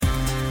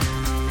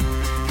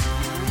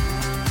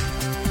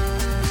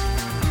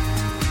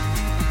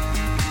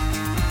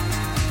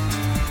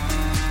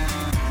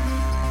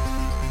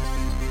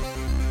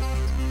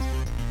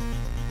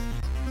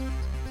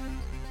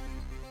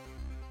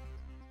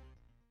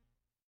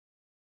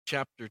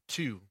chapter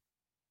 2.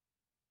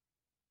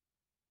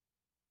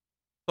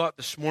 Thought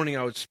this morning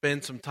I would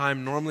spend some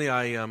time. Normally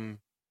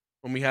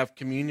when we have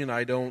communion,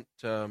 I don't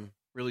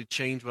really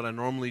change what I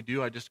normally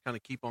do. I just kind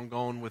of keep on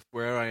going with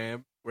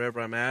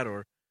wherever I'm at,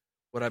 or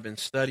what I've been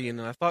studying.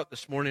 And I thought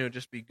this morning it would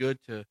just be good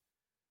to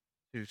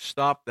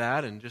stop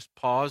that and just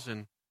pause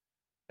and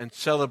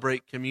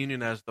celebrate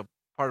communion as the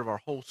part of our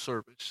whole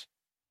service.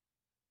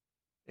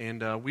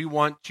 And we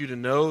want you to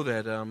know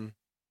that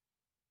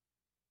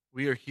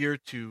we are here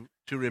to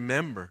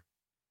remember.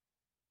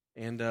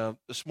 And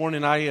this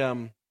morning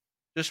I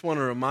just want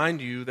to remind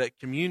you that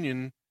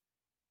communion,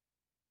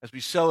 as we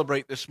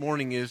celebrate this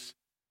morning, is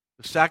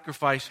the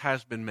sacrifice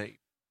has been made.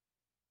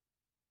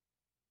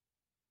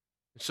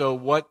 So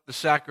what the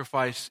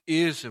sacrifice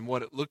is and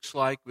what it looks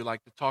like, we'd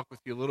like to talk with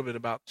you a little bit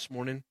about this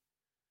morning.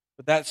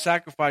 But that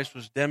sacrifice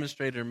was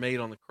demonstrated and made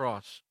on the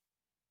cross.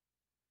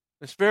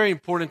 It's very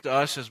important to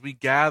us as we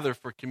gather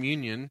for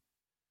communion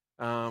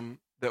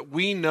that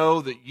we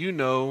know that you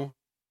know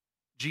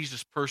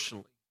Jesus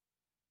personally.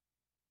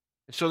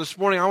 And so this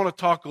morning I want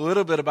to talk a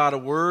little bit about a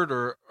word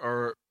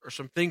or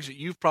some things that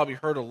you've probably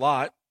heard a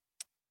lot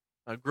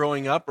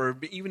growing up, or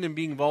even in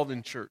being involved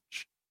in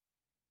church.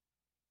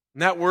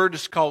 And that word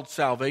is called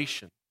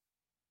salvation.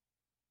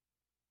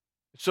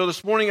 So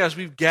this morning as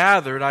we've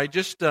gathered, I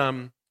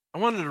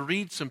wanted to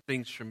read some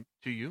things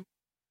to you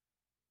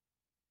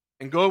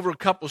and go over a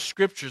couple of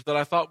scriptures that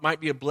I thought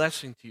might be a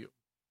blessing to you.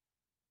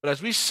 But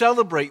as we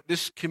celebrate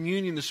this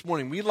communion this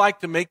morning, we'd like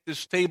to make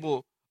this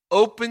table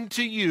open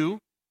to you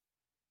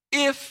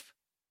if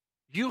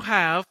you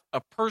have a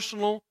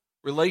personal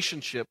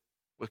relationship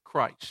with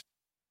Christ.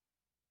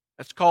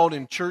 That's called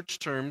in church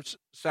terms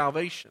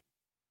salvation.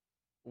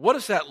 What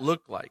does that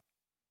look like?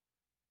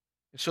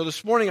 And so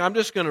this morning I'm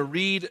just going to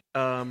read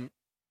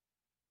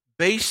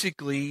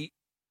basically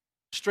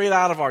straight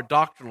out of our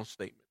doctrinal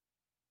statement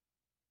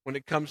when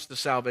it comes to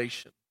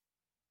salvation,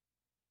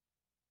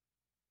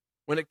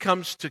 when it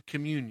comes to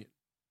communion.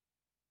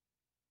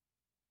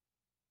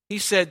 He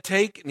said,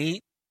 "Take and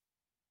eat.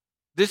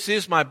 This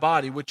is my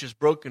body, which is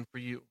broken for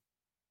you.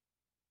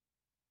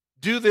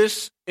 Do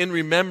this in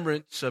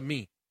remembrance of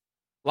me."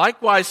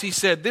 Likewise, he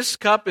said, "This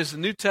cup is the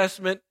New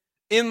Testament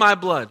in my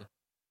blood.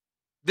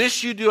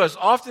 This you do as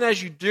often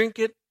as you drink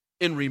it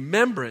in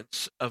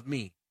remembrance of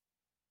me.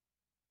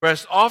 For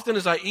as often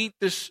as I eat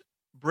this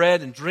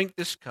bread and drink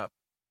this cup,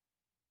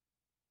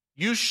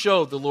 you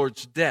show the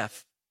Lord's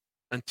death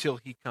until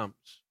he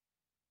comes."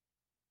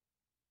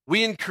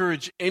 We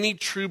encourage any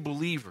true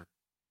believer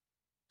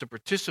to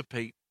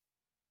participate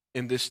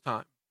in this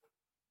time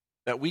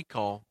that we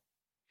call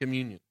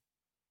communion.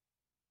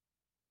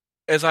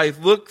 As I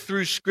look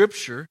through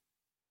Scripture,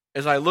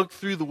 as I look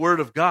through the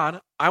Word of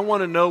God, I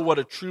want to know what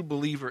a true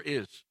believer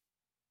is.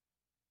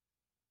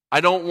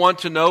 I don't want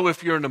to know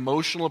if you're an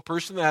emotional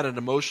person that had an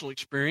emotional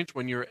experience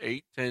when you're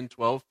 8, 10,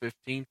 12,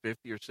 15,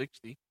 50, or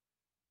 60.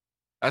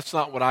 That's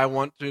not what I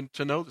want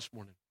to know this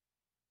morning.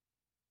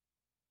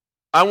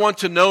 I want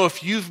to know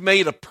if you've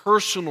made a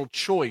personal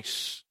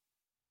choice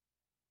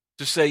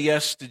to say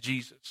yes to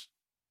Jesus.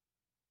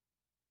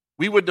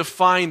 We would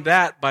define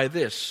that by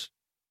this.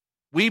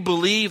 We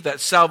believe that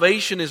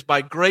salvation is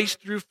by grace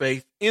through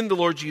faith in the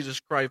Lord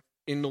Jesus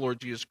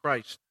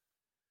Christ.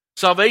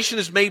 Salvation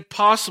is made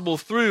possible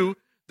through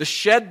the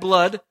shed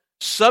blood,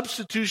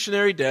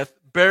 substitutionary death,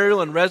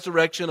 burial, and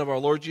resurrection of our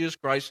Lord Jesus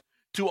Christ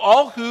to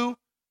all who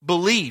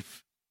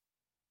believe.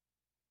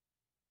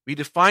 We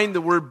define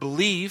the word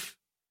believe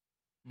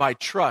by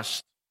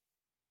trust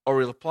or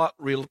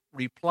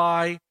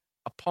rely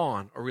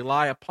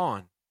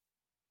upon,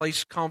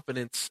 place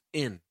confidence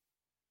in.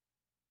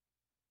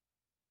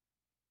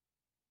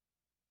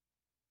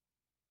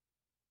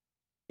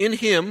 In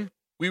him,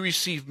 we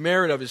receive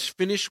merit of his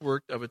finished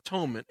work of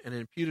atonement and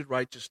imputed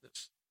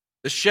righteousness.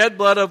 The shed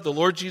blood of the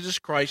Lord Jesus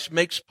Christ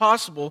makes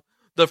possible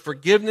the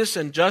forgiveness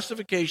and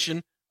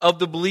justification of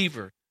the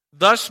believer,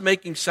 thus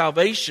making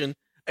salvation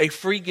a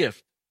free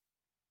gift,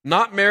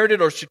 not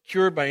merited or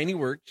secured by any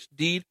works,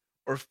 deed,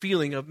 or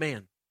feeling of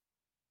man.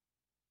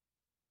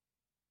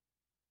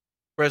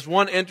 For as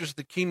one enters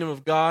the kingdom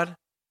of God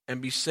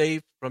and be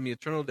saved from the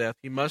eternal death,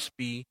 he must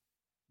be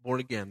born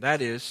again.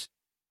 That is,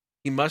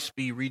 he must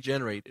be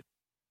regenerated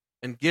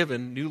and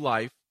given new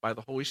life by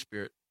the Holy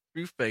Spirit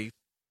through faith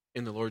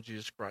in the Lord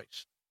Jesus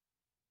Christ.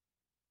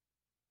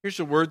 Here's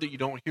a word that you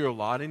don't hear a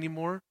lot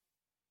anymore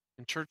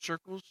in church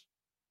circles.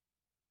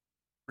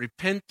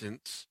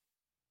 Repentance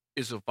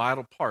is a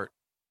vital part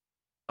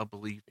of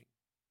believing.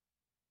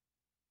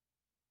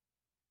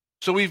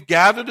 So we've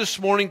gathered this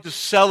morning to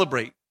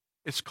celebrate.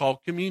 It's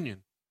called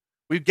communion.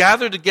 We've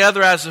gathered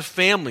together as a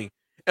family,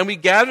 and we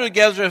gather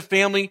together as a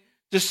family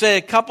to say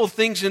a couple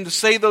things and to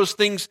say those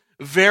things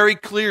very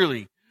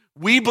clearly.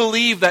 We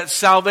believe that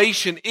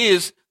salvation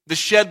is the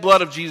shed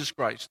blood of Jesus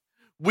Christ.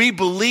 We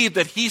believe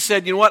that he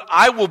said, you know what,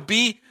 I will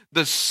be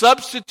the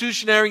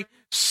substitutionary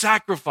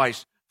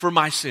sacrifice for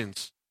my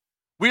sins.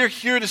 We are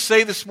here to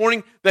say this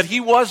morning that he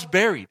was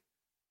buried.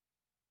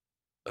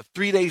 But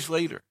 3 days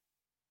later,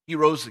 he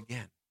rose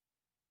again.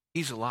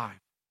 He's alive.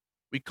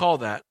 We call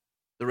that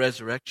the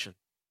resurrection.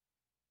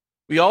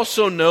 We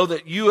also know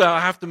that you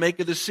have to make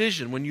a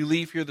decision when you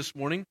leave here this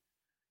morning.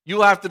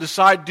 You'll have to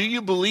decide, do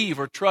you believe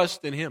or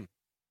trust in Him?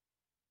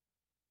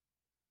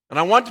 And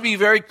I want to be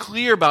very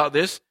clear about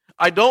this.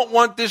 I don't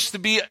want this to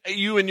be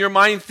you in your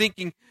mind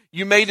thinking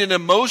you made an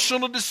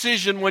emotional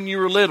decision when you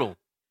were little.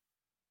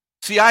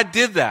 See, I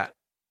did that.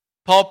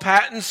 Paul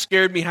Patton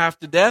scared me half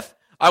to death.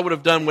 I would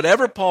have done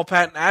whatever Paul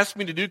Patton asked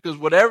me to do because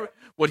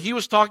what he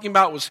was talking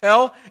about was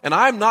hell, and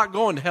I'm not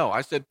going to hell.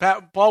 I said,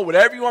 Paul,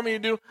 whatever you want me to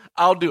do,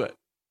 I'll do it.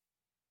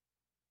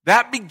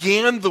 That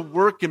began the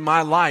work in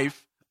my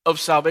life of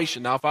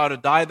salvation. Now, if I would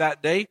have died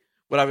that day,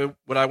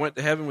 would I went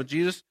to heaven with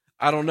Jesus?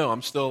 I don't know.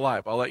 I'm still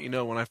alive. I'll let you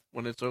know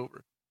when it's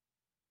over.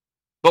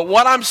 But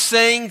what I'm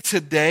saying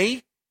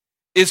today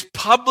is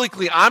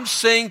publicly, I'm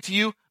saying to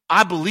you,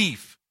 I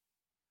believe.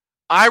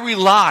 I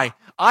rely.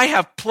 I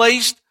have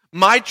placed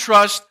my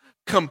trust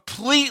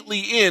completely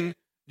in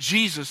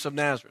Jesus of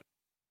Nazareth.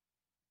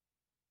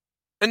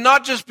 And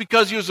not just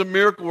because He was a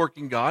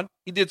miracle-working God.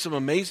 He did some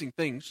amazing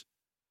things.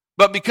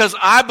 But because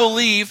I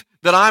believe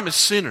that I'm a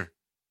sinner.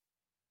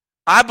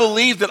 I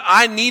believe that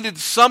I needed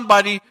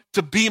somebody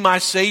to be my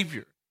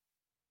Savior.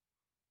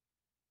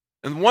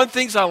 And one of the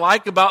things I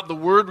like about the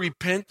word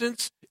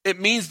repentance, it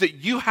means that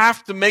you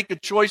have to make a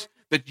choice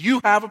that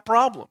you have a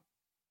problem.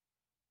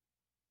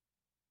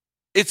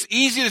 It's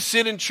easy to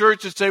sit in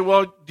church and say,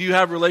 well, do you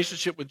have a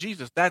relationship with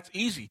Jesus? That's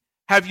easy.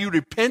 Have you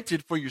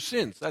repented for your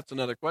sins? That's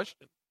another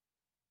question.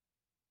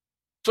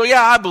 So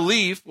yeah, I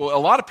believe. Well, a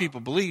lot of people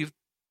believe.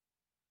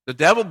 The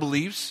devil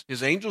believes.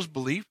 His angels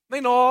believe.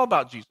 They know all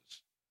about Jesus.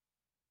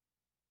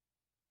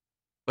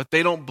 But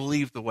they don't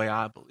believe the way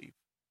I believe.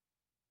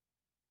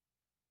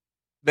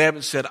 They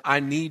haven't said, I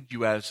need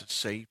you as a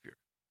Savior.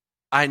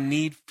 I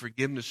need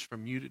forgiveness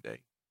from you today.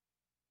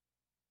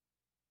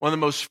 One of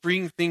the most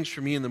freeing things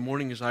for me in the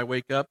morning as I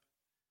wake up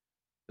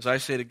is I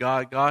say to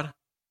God,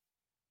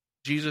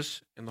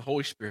 Jesus, and the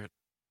Holy Spirit,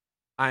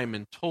 I am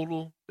in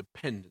total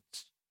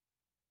dependence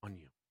on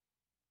you.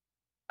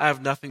 I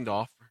have nothing to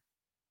offer.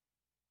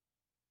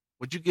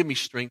 Would you give me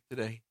strength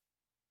today?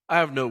 I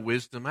have no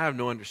wisdom. I have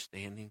no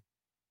understanding.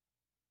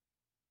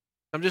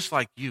 I'm just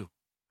like you.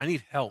 I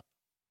need help.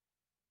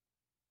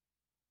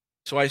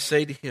 So I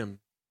say to Him,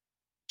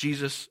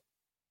 Jesus,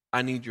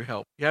 I need your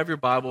help. You have your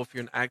Bible if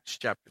you're in Acts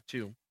chapter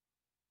 2.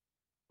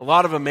 A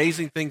lot of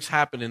amazing things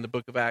happen in the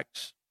book of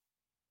Acts.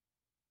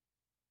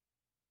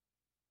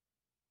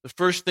 The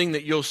first thing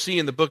that you'll see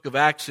in the book of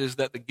Acts is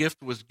that the gift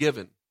was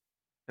given,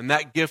 and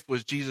that gift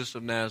was Jesus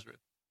of Nazareth.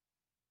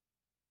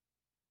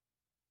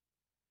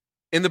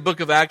 In the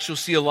book of Acts, you'll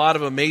see a lot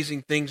of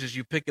amazing things as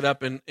you pick it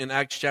up in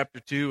Acts chapter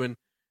 2, and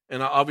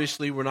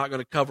obviously we're not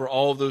going to cover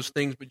all of those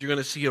things, but you're going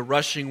to see a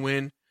rushing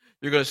wind.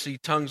 You're going to see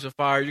tongues of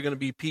fire. You're going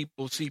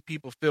to see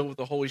people filled with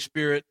the Holy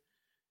Spirit.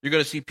 You're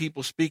going to see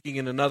people speaking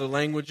in other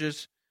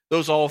languages.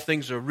 Those all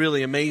things are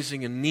really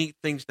amazing and neat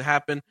things to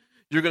happen.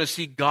 You're going to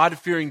see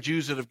God-fearing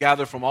Jews that have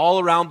gathered from all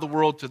around the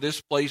world to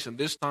this place and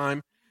this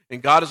time,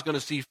 and God is going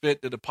to see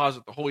fit to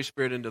deposit the Holy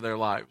Spirit into their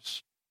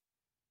lives.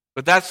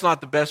 But that's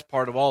not the best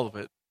part of all of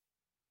it.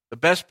 The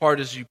best part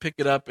is you pick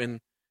it up in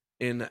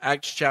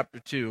Acts chapter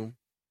 2,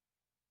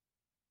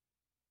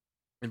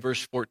 in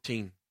verse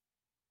 14.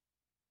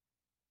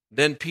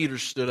 Then Peter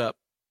stood up.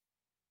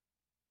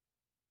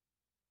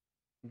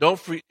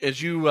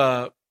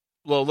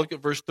 Look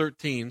at verse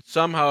 13.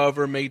 Some,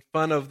 however, made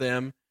fun of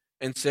them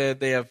and said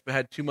they have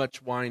had too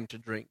much wine to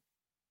drink.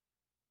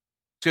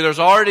 See, there's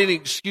already an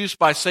excuse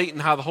by Satan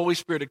how the Holy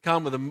Spirit had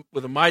come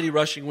with a mighty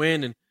rushing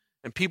wind,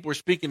 and people were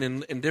speaking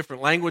in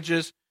different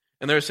languages,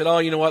 and they said, oh,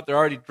 you know what, they're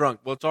already drunk.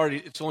 Well,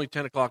 it's only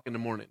 10 o'clock in the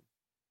morning,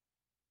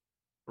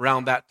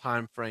 around that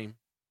time frame.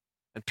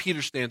 And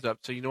Peter stands up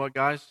and says, you know what,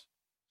 guys?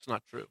 It's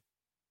not true.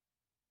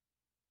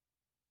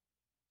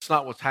 It's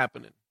not what's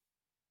happening.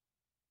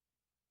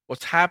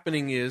 What's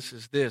happening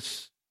is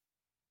this.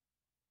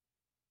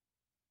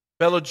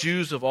 Fellow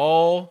Jews of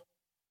all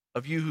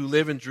of you who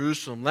live in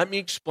Jerusalem, let me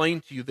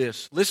explain to you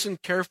this. Listen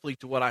carefully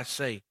to what I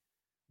say.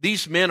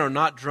 These men are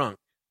not drunk,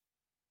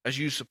 as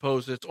you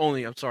suppose. It's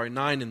only,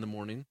 9 in the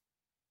morning.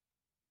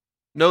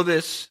 Know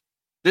this.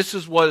 This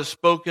is what is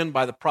spoken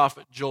by the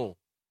prophet Joel.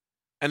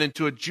 And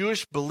into a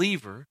Jewish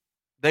believer,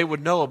 they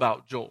would know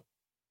about Joel.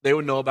 They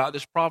would know about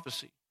this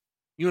prophecy.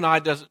 You and I,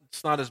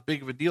 it's not as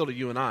big of a deal to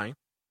you and I.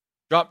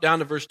 Drop down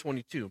to verse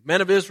 22.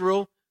 Men of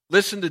Israel,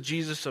 listen to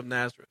Jesus of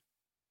Nazareth.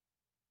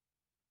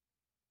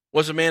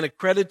 Was a man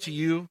accredited to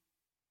you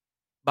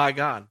by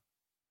God,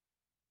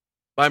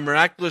 by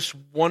miraculous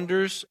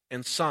wonders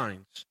and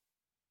signs,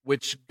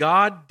 which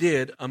God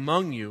did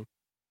among you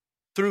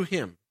through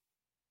him.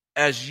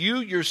 As you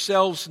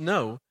yourselves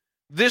know,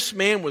 this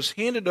man was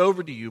handed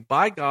over to you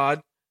by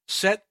God,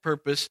 set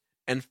purpose,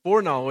 and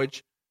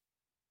foreknowledge,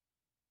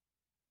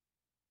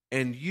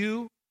 and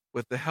you,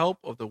 with the help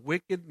of the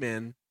wicked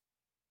men,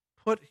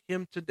 put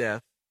him to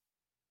death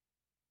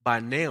by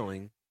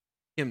nailing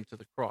him to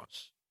the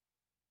cross.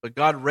 But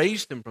God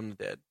raised him from the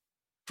dead,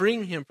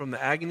 freeing him from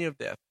the agony of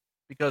death,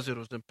 because it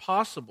was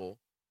impossible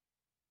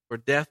for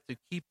death to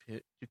keep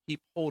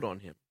hold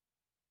on him.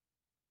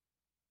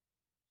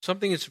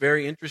 something that's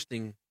very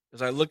interesting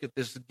as I look at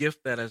this gift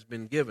that has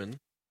been given.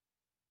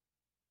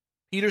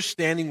 Peter's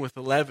standing with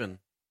the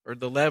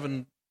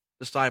 11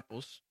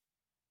 disciples.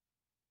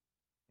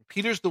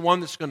 Peter's the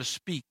one that's going to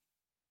speak.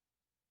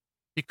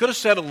 He could have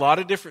said a lot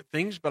of different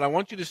things, but I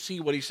want you to see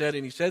what he said,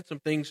 and he said some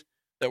things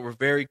that were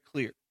very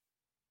clear.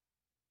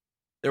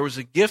 There was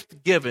a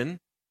gift given,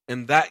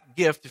 and that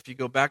gift, if you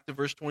go back to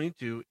verse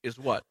 22, is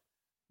what?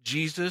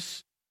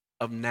 Jesus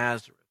of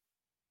Nazareth.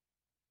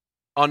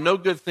 Oh, no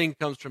good thing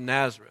comes from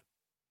Nazareth.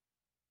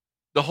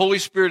 The Holy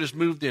Spirit has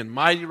moved in,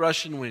 mighty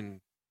rushing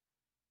wind.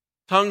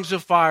 Tongues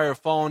of fire have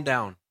fallen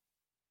down.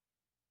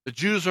 The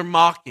Jews are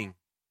mocking.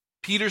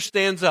 Peter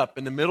stands up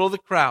in the middle of the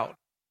crowd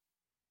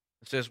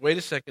and says, wait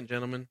a second,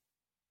 gentlemen.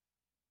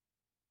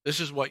 This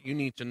is what you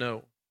need to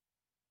know.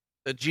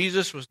 That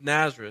Jesus was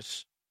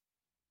Nazareth,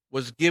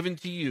 was given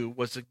to you,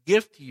 was a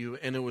gift to you,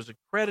 and it was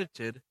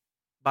accredited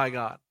by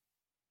God.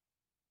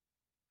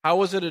 How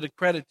was it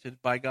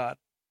accredited by God?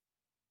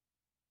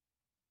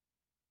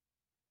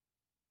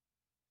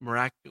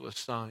 Miraculous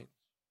signs.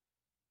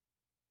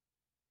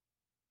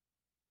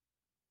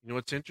 You know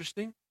what's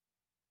interesting?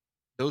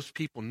 Those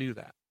people knew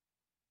that.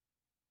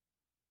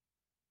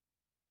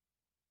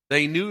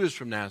 They knew he was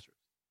from Nazareth.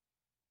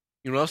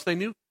 You know what else they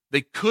knew?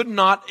 They could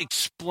not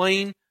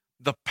explain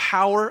the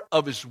power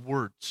of his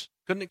words.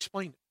 Couldn't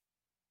explain it.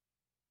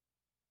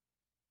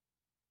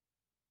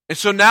 And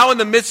so now in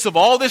the midst of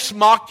all this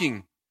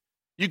mocking,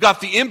 you got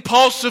the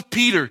impulse of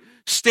Peter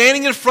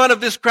standing in front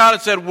of this crowd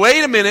and said,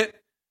 wait a minute,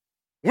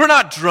 we're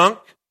not drunk.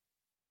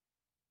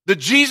 The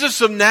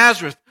Jesus of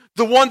Nazareth,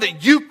 the one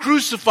that you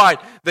crucified,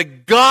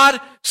 that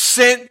God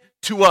sent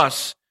to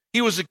us,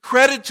 he was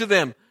accredited to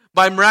them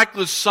by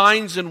miraculous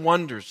signs and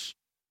wonders.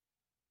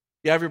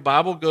 If you have your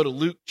Bible, go to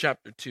Luke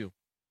chapter 2.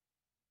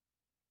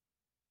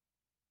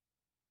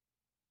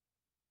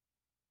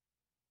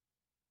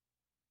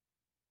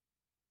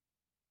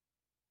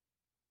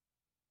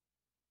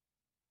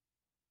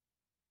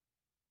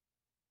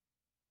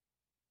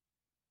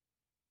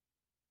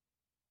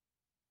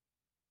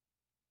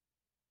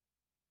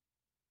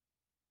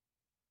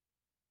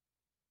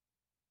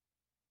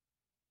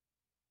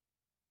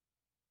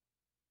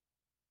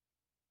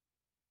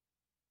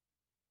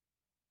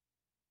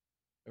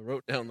 I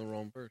wrote down the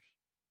wrong verse.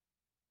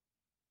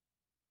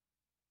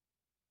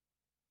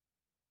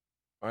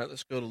 All right,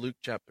 let's go to Luke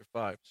chapter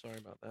 5. Sorry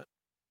about that.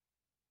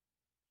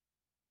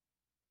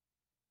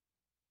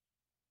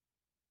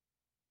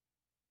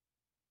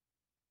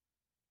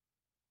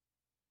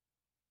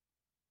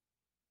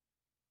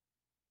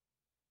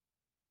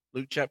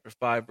 Luke chapter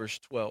 5, verse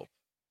 12.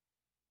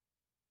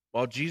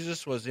 While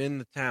Jesus was in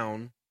the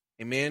town,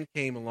 a man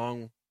came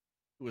along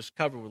who was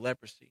covered with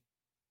leprosy.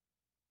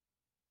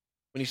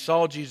 When he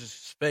saw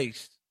Jesus'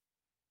 face,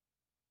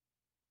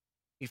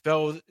 he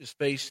fell with his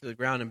face to the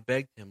ground and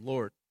begged him,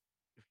 Lord,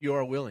 if you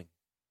are willing,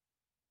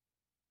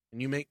 can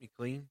you make me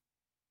clean?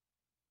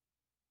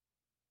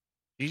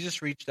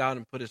 Jesus reached out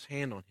and put his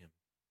hand on him.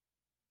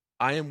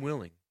 I am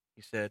willing,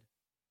 he said,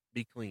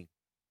 be clean.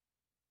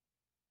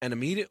 And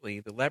immediately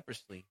the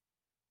leprosy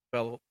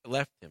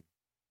left him.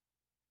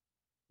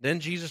 Then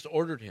Jesus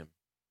ordered him,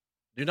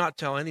 do not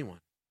tell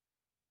anyone,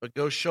 but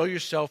go show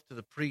yourself to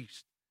the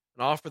priest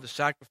and offer the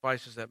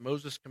sacrifices that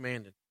Moses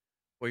commanded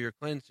for your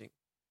cleansing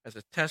as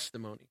a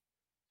testimony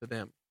to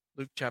them.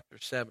 Luke chapter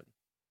 7.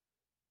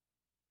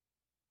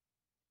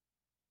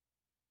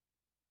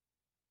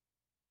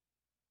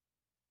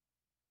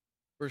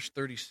 Verse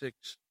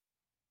 36.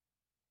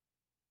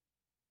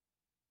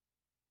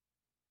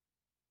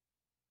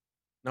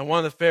 Now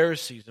one of the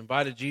Pharisees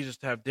invited Jesus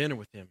to have dinner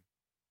with him.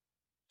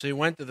 So he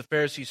went to the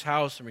Pharisee's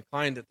house and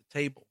reclined at the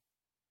table.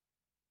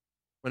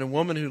 When a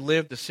woman who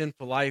lived a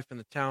sinful life in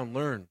the town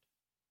learned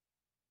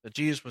that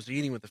Jesus was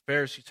eating with the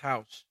Pharisee's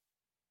house,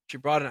 she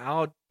brought an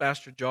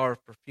alabaster jar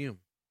of perfume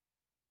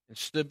and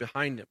stood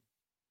behind him.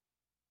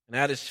 And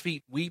at his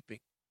feet,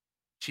 weeping,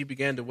 she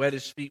began to wet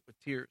his feet with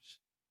tears.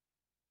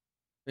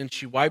 Then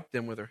she wiped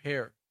them with her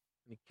hair,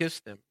 and he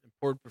kissed them and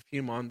poured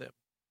perfume on them.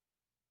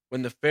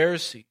 When the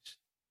Pharisees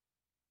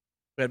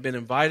who had been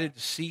invited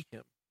to see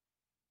him,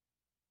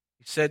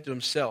 he said to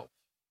himself,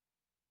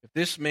 if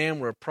this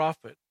man were a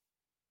prophet,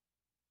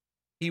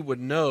 he would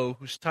know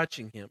who's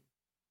touching him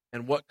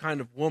and what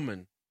kind of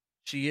woman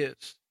she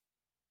is,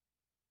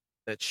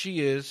 that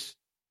she is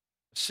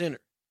a sinner.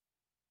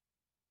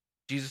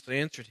 Jesus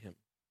answered him,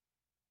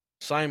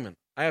 Simon,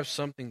 I have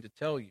something to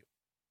tell you.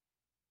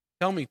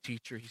 Tell me,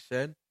 teacher, he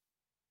said.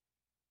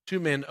 2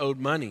 men owed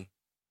money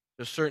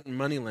to a certain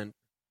moneylender.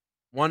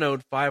 One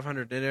owed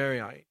 500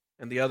 denarii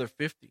and the other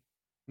 50.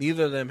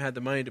 Neither of them had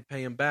the money to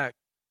pay him back,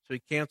 so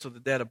he canceled the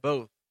debt of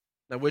both.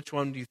 Now which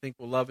one do you think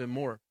will love him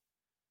more?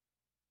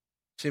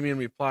 Simeon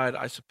replied,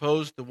 I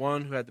suppose the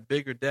one who had the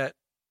bigger debt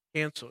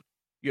canceled.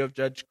 You have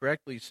judged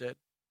correctly, he said.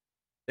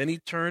 Then he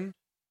turned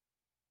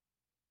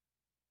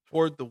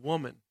toward the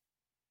woman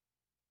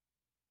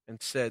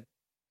and said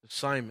to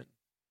Simon,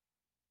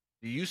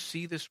 do you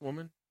see this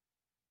woman?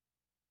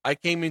 I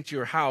came into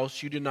your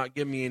house. You did not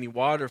give me any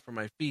water for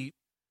my feet,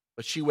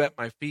 but she wet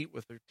my feet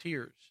with her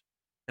tears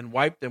and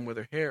wiped them with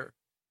her hair.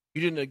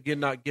 You did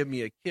not give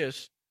me a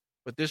kiss,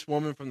 but this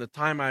woman from the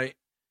time I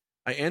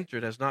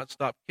entered has not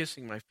stopped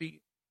kissing my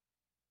feet.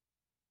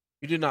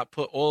 You did not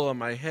put oil on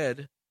my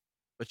head,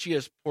 but she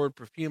has poured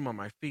perfume on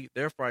my feet.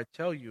 Therefore I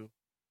tell you,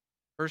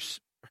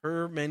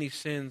 her many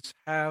sins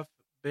have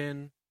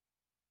been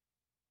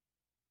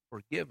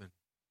forgiven.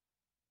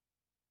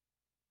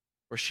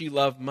 For she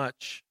loved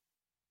much.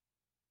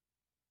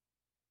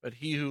 But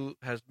he who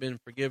has been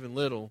forgiven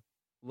little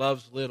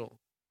loves little.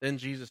 Then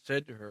Jesus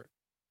said to her,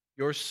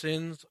 your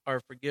sins are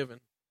forgiven.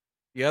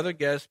 The other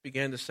guests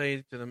began to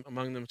say to them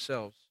among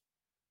themselves,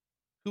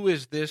 who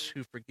is this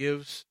who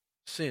forgives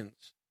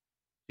sins?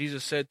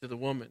 Jesus said to the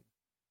woman,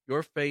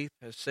 your faith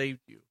has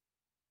saved you.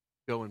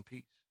 Go in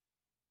peace.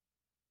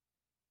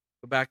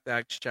 Go back to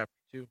Acts chapter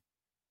 2.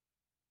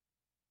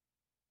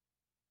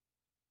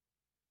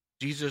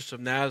 Jesus of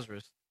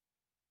Nazareth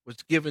was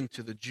given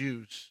to the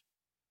Jews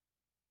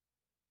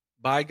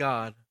by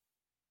God,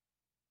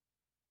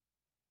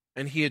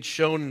 and he had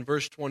shown in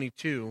verse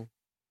 22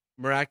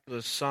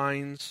 miraculous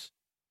signs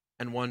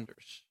and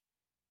wonders,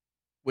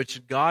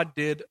 which God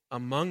did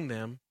among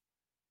them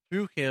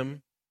through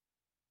him,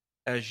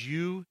 as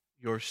you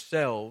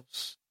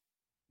yourselves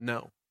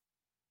know.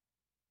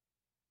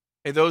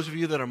 Hey, those of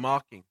you that are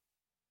mocking,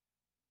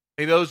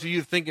 hey, those of you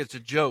who think it's a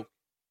joke,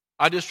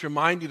 I just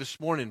remind you this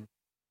morning,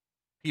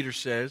 Peter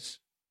says,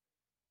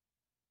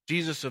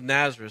 Jesus of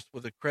Nazareth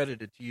was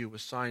accredited to you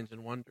with signs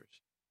and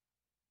wonders.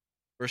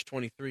 Verse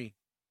 23,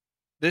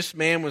 this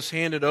man was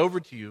handed over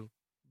to you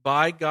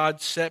by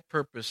God's set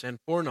purpose and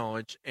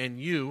foreknowledge, and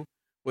you,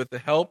 with the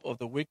help of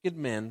the wicked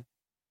men,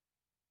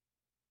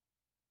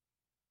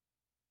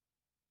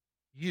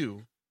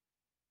 you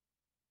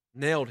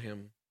nailed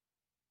him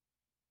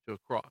to a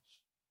cross.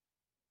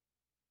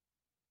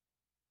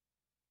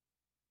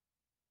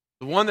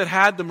 The one that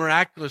had the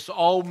miraculous,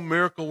 all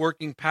miracle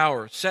working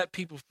power, set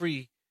people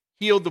free,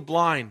 healed the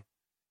blind,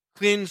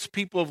 cleansed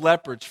people of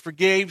leopards,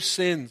 forgave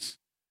sins.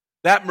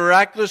 That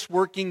miraculous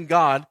working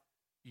God,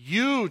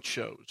 you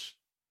chose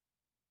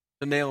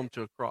to nail him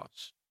to a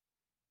cross.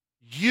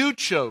 You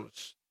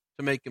chose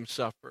to make him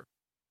suffer.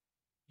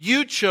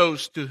 You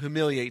chose to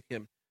humiliate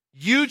him.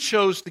 You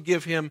chose to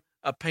give him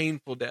a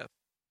painful death.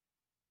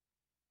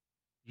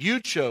 You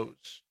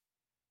chose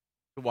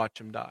to watch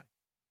him die.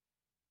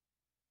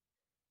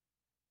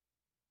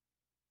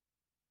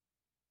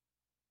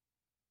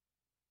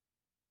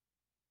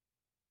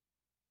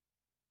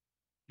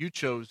 You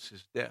chose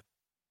his death.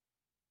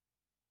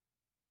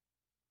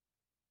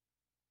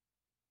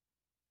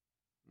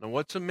 Now,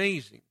 what's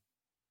amazing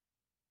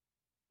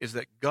is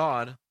that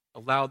God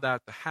allowed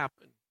that to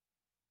happen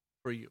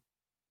for you.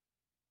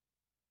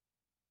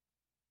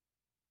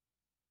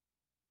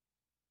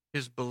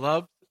 His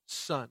beloved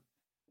Son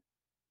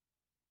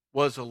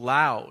was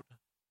allowed to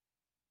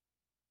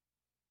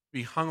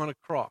be hung on a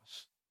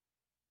cross,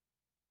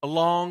 a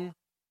long,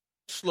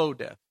 slow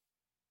death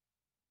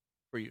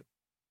for you.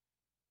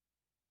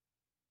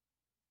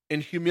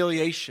 In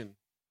humiliation,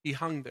 he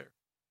hung there.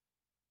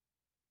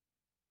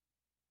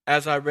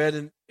 As I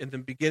read in the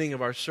beginning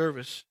of our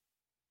service,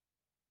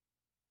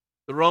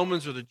 the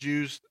Romans or the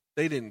Jews,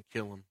 they didn't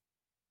kill him.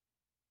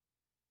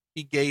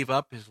 He gave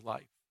up his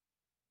life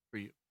for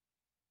you.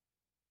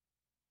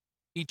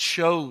 He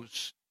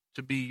chose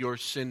to be your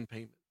sin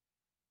payment.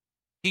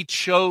 He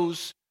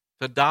chose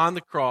to die on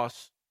the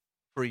cross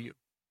for you,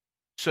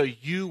 so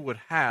you would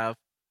have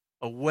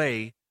a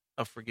way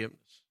of forgiveness.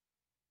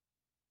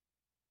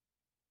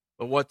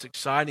 But what's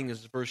exciting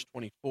is verse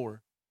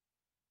 24,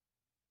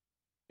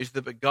 is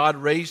that God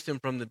raised him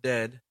from the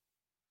dead,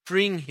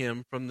 freeing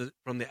him from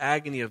the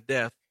agony of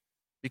death,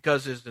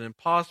 because it's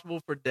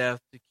impossible for death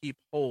to keep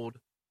hold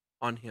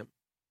on him.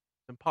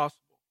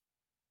 Impossible.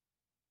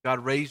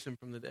 God raised him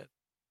from the dead.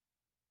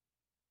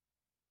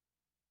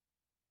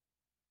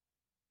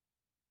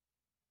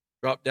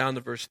 Drop down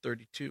to verse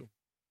 32.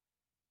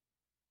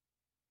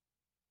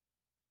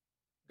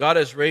 God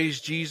has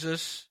raised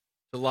Jesus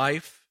to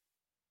life,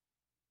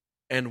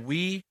 and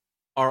we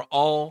are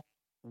all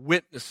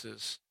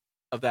witnesses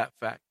of that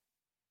fact.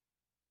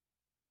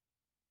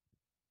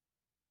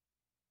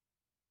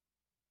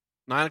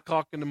 9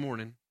 o'clock in the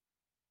morning,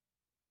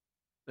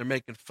 they're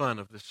making fun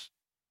of this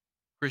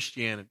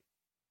Christianity.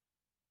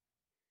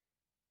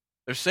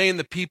 They're saying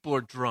the people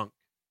are drunk.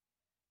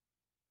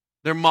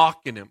 They're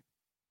mocking him.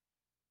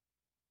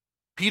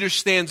 Peter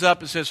stands up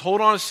and says,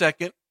 hold on a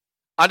second.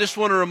 I just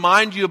want to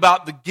remind you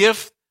about the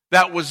gift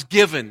that was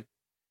given.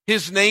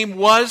 His name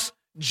was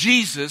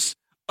Jesus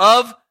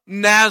of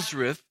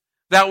Nazareth.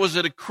 That was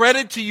a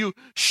credit to you,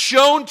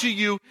 shown to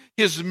you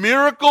his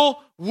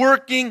miracle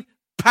working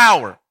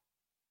power.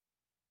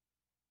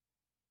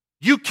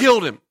 You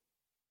killed him.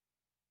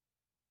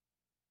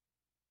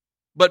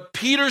 But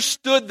Peter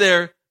stood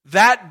there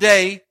that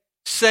day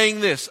saying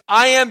this,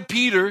 I am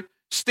Peter,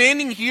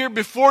 standing here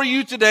before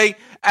you today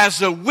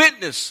as a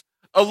witness,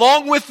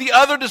 along with the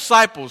other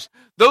disciples.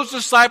 Those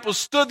disciples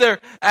stood there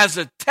as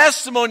a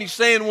testimony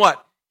saying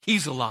what?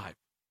 He's alive.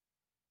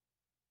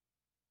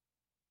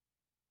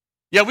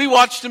 Yeah, we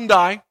watched him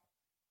die.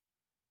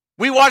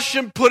 We watched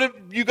you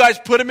guys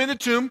put him in the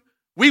tomb.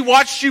 We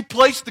watched you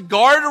place the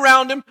guard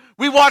around him.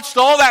 We watched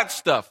all that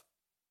stuff.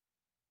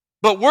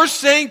 But we're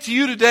saying to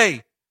you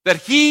today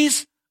that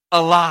he's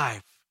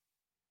alive.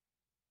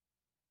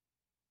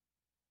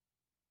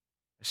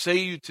 I say to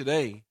you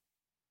today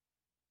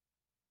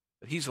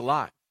that he's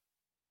alive.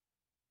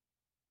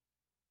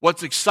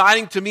 What's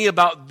exciting to me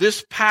about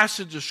this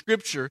passage of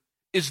Scripture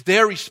is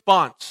their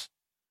response.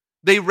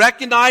 They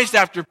recognized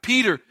after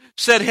Peter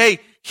said, hey,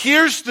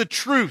 here's the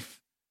truth.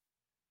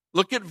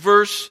 Look at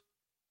verse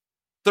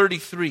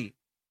 33.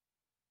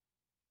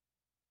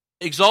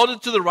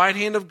 Exalted to the right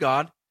hand of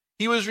God,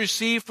 he was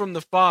received from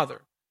the Father,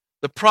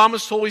 the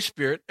promised Holy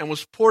Spirit, and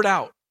was poured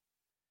out.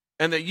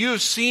 And that you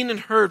have seen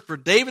and heard, for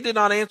David did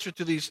not answer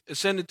to these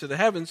ascended to the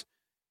heavens,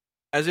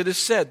 as it is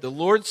said, the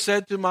Lord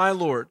said to my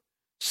Lord,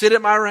 sit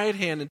at my right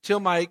hand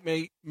until I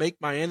make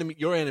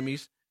your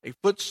enemies a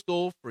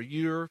footstool for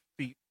your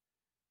feet.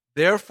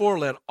 Therefore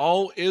let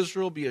all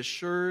Israel be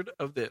assured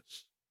of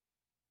this.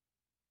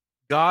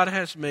 God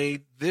has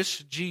made this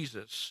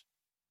Jesus,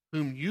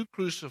 whom you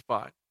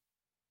crucified,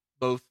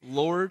 both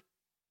Lord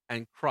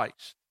and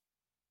Christ.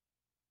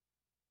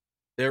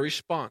 Their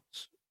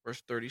response,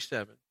 verse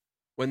 37.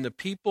 When the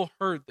people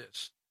heard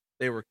this,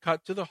 they were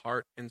cut to the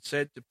heart and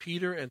said to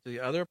Peter and to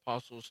the other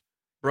apostles,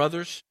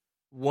 brothers,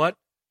 what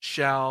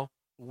shall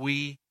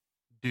we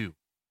do?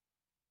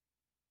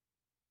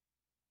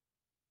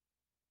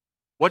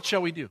 What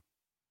shall we do?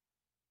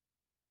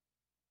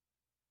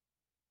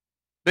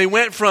 They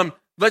went from,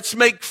 let's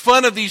make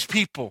fun of these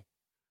people,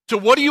 to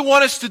what do you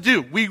want us to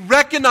do? We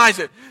recognize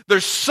it.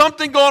 There's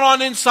something going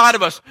on inside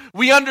of us.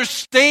 We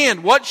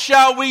understand. What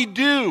shall we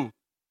do?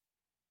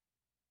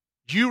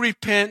 You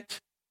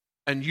repent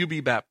and you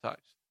be baptized.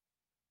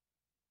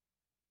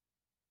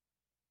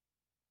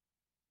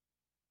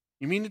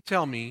 You mean to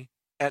tell me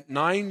at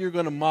 9 you're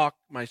going to mock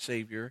my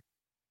Savior,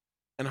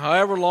 and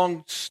however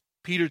long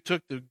Peter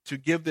took to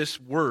give this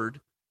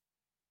word,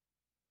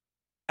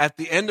 at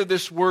the end of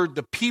this word,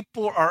 the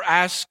people are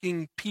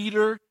asking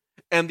Peter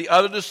and the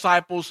other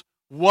disciples,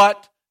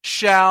 what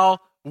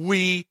shall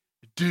we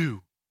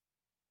do?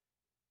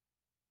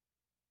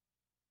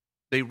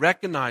 They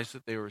recognized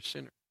that they were a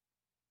sinner.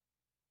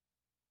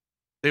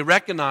 They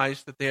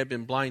recognized that they had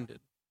been blinded.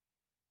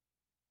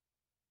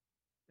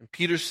 And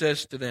Peter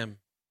says to them,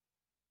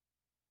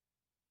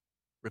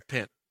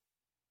 repent.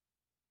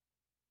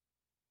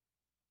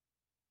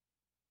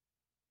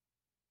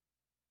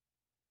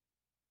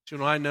 So,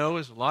 what I know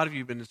is a lot of you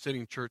have been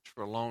sitting in church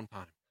for a long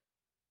time.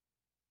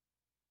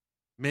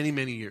 Many,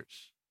 many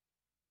years.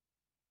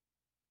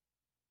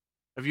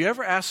 Have you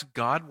ever asked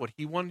God what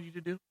he wanted you to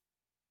do?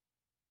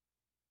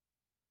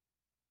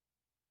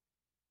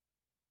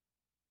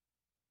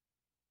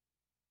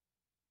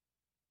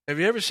 Have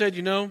you ever said,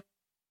 that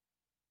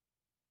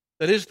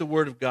is the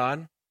Word of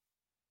God.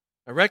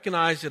 I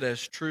recognize it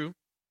as true.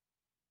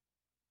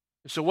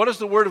 And so what does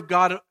the Word of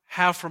God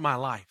have for my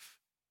life?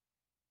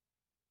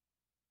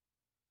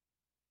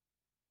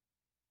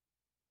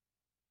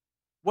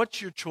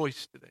 What's your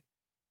choice today?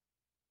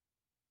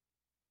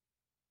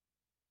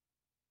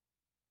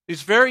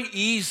 It's very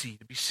easy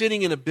to be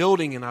sitting in a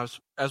building, and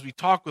as we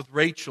talk with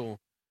Rachel,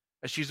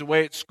 as she's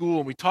away at school,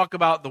 and we talk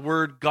about the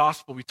word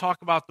gospel, we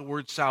talk about the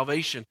word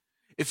salvation,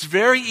 it's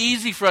very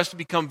easy for us to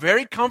become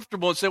very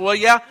comfortable and say, well,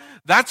 yeah,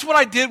 that's what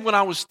I did when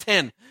I was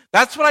 10.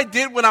 That's what I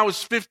did when I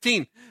was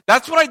 15.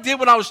 That's what I did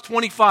when I was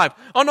 25.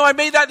 Oh, no, I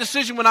made that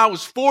decision when I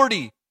was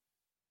 40.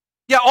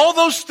 Yeah, all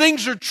those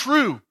things are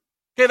true.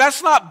 Okay,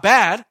 that's not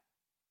bad.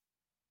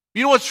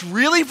 You know what's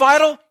really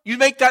vital? You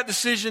make that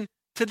decision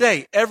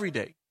today, every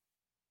day.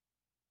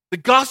 The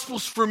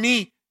gospel's for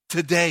me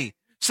today.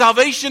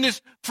 Salvation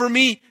is for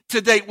me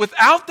today.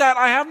 Without that,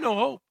 I have no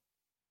hope.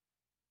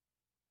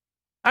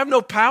 I have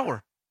no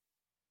power.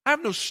 I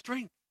have no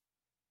strength.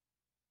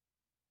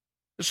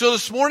 And so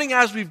this morning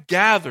as we've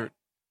gathered,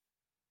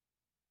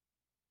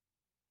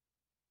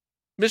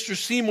 Mr.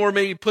 Seymour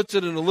maybe puts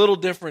it in a little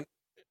different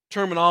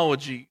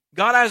terminology.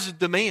 God has a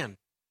demand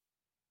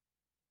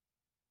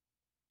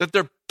that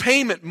their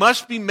payment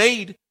must be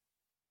made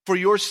for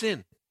your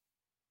sin.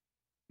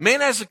 Man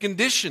has a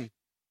condition.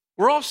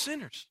 We're all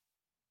sinners.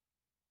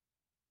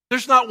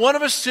 There's not one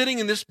of us sitting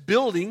in this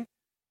building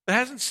that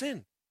hasn't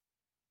sinned.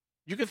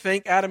 You can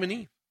thank Adam and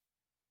Eve.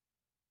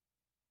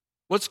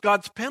 What's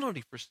God's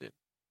penalty for sin?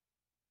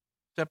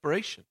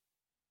 Separation.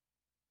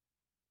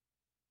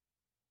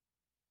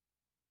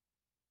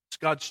 It's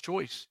God's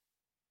choice.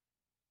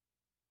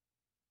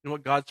 You know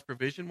what God's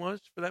provision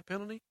was for that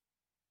penalty?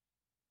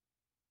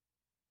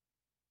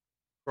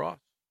 Cross.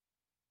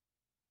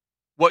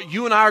 What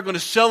you and I are going to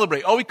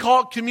celebrate. Oh, we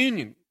call it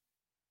communion.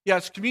 Yeah,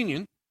 it's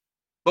communion.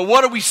 But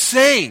what are we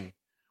saying?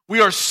 We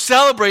are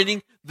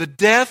celebrating the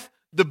death,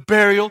 the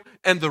burial,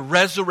 and the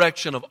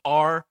resurrection of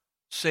our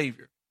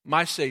Savior,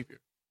 my Savior.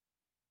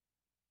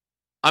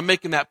 I'm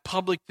making that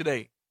public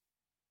today.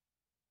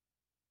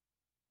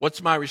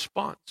 What's my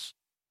response?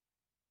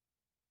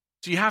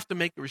 So you have to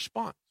make a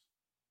response.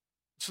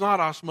 It's not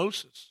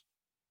osmosis.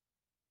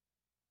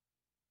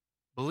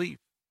 Believe.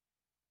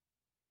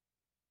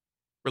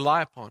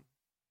 rely upon.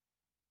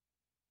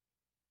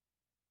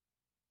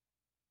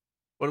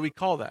 What do we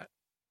call that?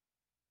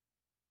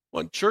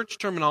 Well, in church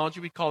terminology,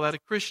 we call that a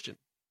Christian.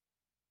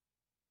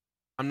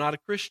 I'm not a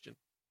Christian.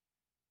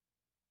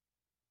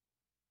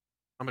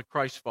 I'm a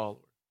Christ follower.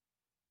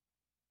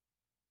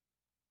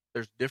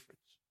 There's a difference.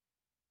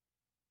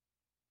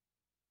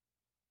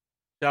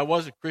 See, I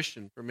was a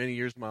Christian for many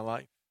years of my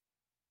life.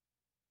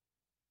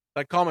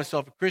 I call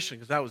myself a Christian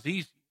because that was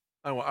easy.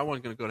 I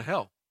wasn't going to go to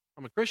hell.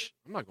 I'm a Christian.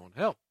 I'm not going to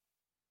hell.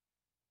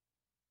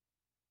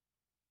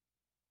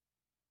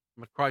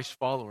 I'm a Christ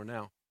follower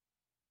now.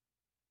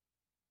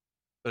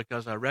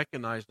 Because I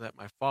recognize that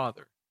my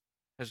Father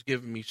has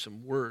given me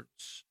some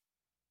words,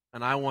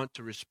 and I want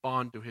to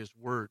respond to His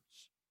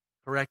words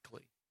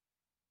correctly.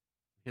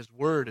 His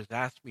Word has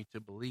asked me to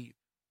believe.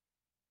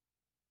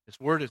 His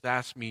Word has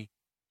asked me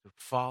to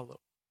follow.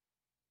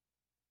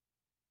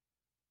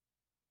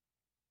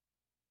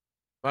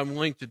 If I'm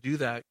willing to do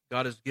that,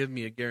 God has given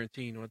me a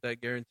guarantee. You know what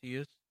that guarantee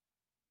is?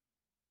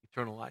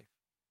 Eternal life.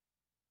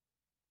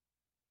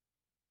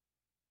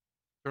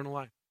 Eternal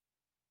life.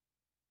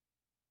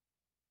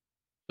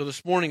 So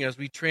this morning, as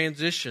we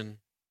transition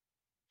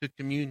to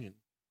communion,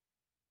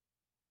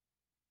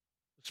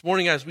 this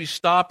morning as we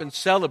stop and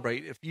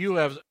celebrate, if you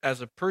have,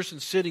 as a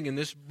person sitting in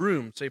this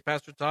room, say,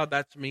 Pastor Todd,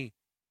 that's me.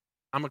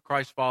 I'm a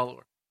Christ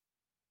follower.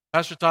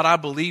 Pastor Todd, I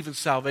believe in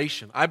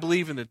salvation. I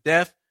believe in the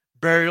death,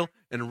 burial,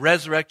 and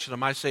resurrection of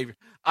my Savior.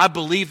 I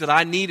believe that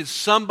I needed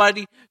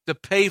somebody to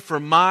pay for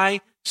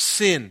my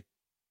sin.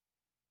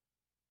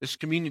 This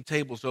communion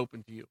table is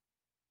open to you.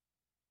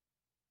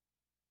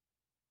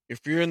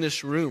 If you're in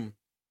this room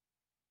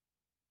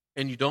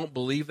and you don't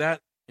believe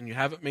that and you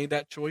haven't made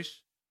that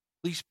choice,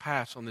 please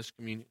pass on this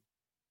communion.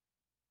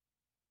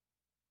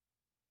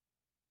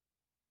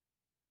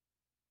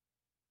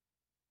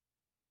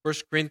 1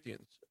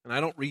 Corinthians, and I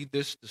don't read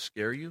this to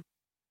scare you,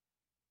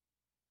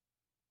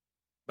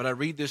 but I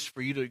read this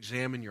for you to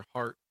examine your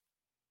heart.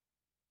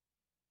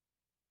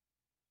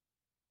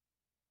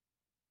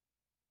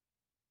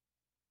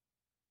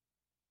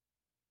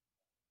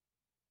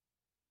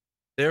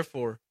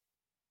 Therefore,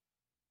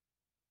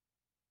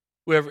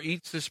 whoever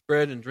eats this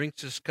bread and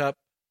drinks this cup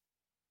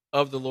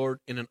of the Lord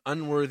in an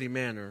unworthy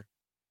manner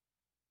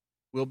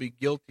will be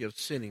guilty of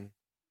sinning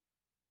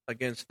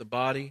against the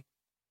body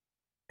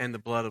and the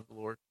blood of the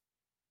Lord.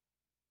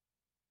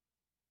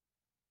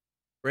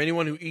 For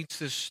anyone who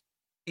eats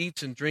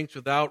and drinks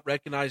without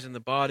recognizing the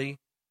body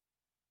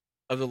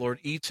of the Lord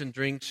eats and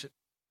drinks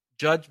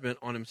judgment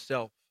on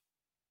himself.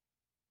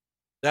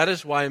 That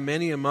is why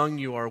many among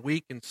you are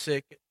weak and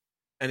sick,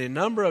 and a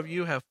number of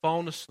you have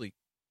fallen asleep.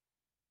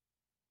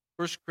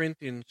 1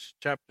 Corinthians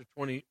chapter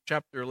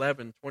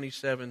 11,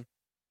 27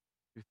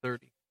 through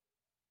 30.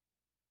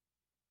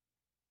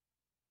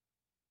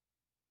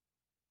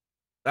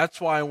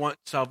 That's why I want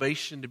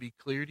salvation to be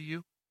clear to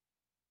you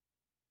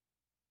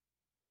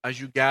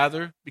as you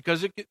gather,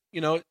 because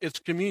it's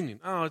communion.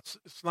 Oh, it's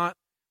not.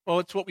 Well,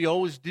 it's what we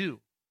always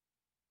do.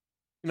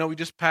 We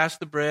just pass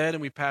the bread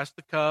and we pass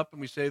the cup and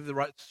we say the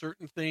right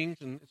certain things,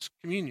 and it's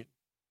communion.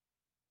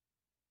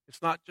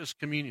 It's not just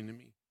communion to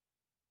me.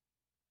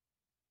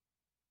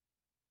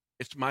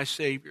 It's my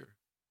Savior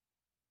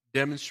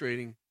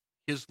demonstrating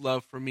His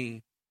love for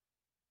me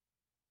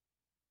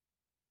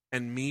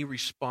and me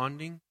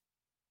responding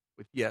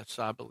with, yes,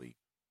 I believe.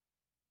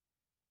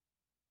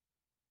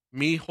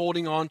 Me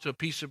holding on to a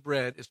piece of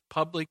bread is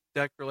public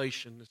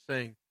declaration of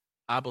saying,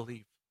 I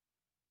believe.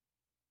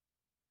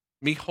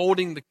 Me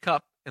holding the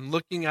cup and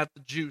looking at the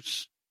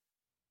juice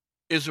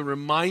is a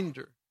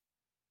reminder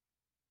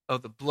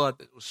of the blood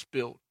that was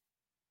spilled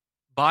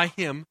by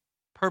Him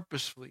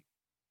purposefully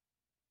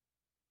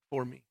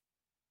for me.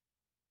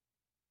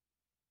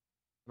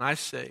 And I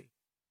say,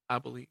 I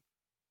believe.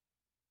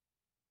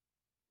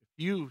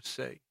 If you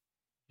say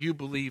you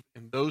believe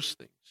in those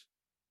things,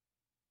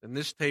 then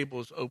this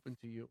table is open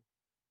to you.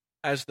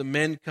 As the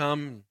men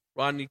come,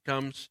 Rodney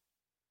comes,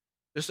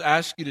 just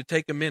ask you to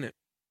take a minute.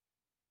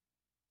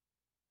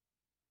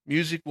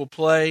 Music will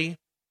play.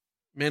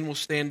 Men will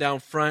stand down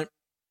front.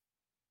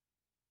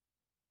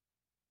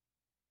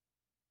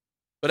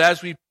 But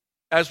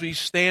as we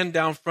stand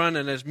down front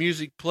and as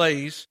music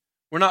plays,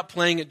 we're not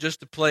playing it just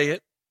to play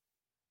it.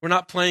 We're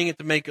not playing it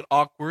to make it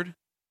awkward.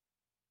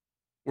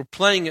 We're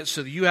playing it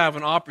so that you have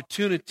an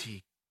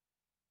opportunity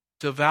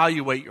to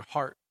evaluate your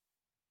heart.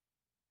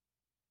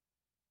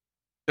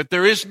 That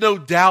there is no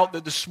doubt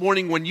that this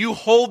morning when you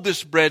hold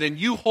this bread and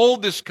you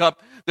hold this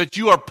cup, that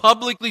you are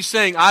publicly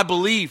saying, I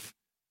believe.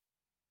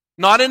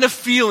 Not in a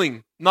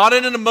feeling, not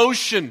in an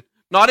emotion,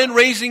 not in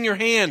raising your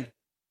hand,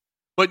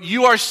 but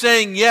you are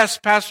saying, yes,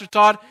 Pastor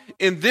Todd,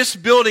 in this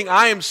building,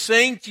 I am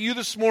saying to you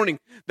this morning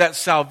that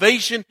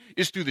salvation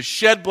is through the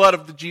shed blood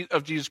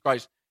of Jesus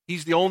Christ.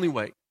 He's the only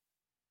way.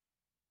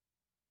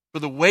 For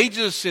the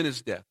wages of sin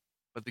is death,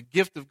 but the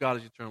gift of God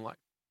is eternal life.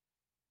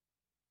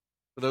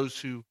 For those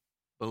who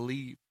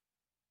believe.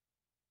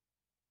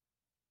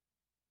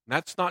 And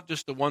that's not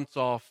just a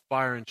once-off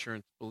fire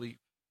insurance belief.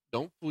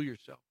 Don't fool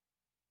yourself.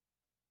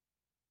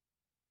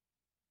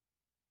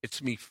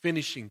 It's me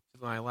finishing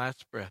to my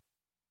last breath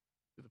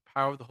through the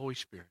power of the Holy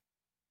Spirit,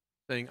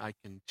 saying, I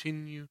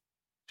continue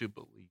to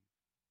believe.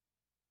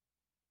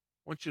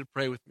 I want you to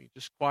pray with me,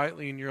 just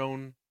quietly in your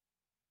own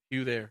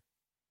pew there.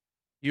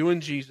 You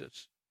and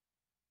Jesus.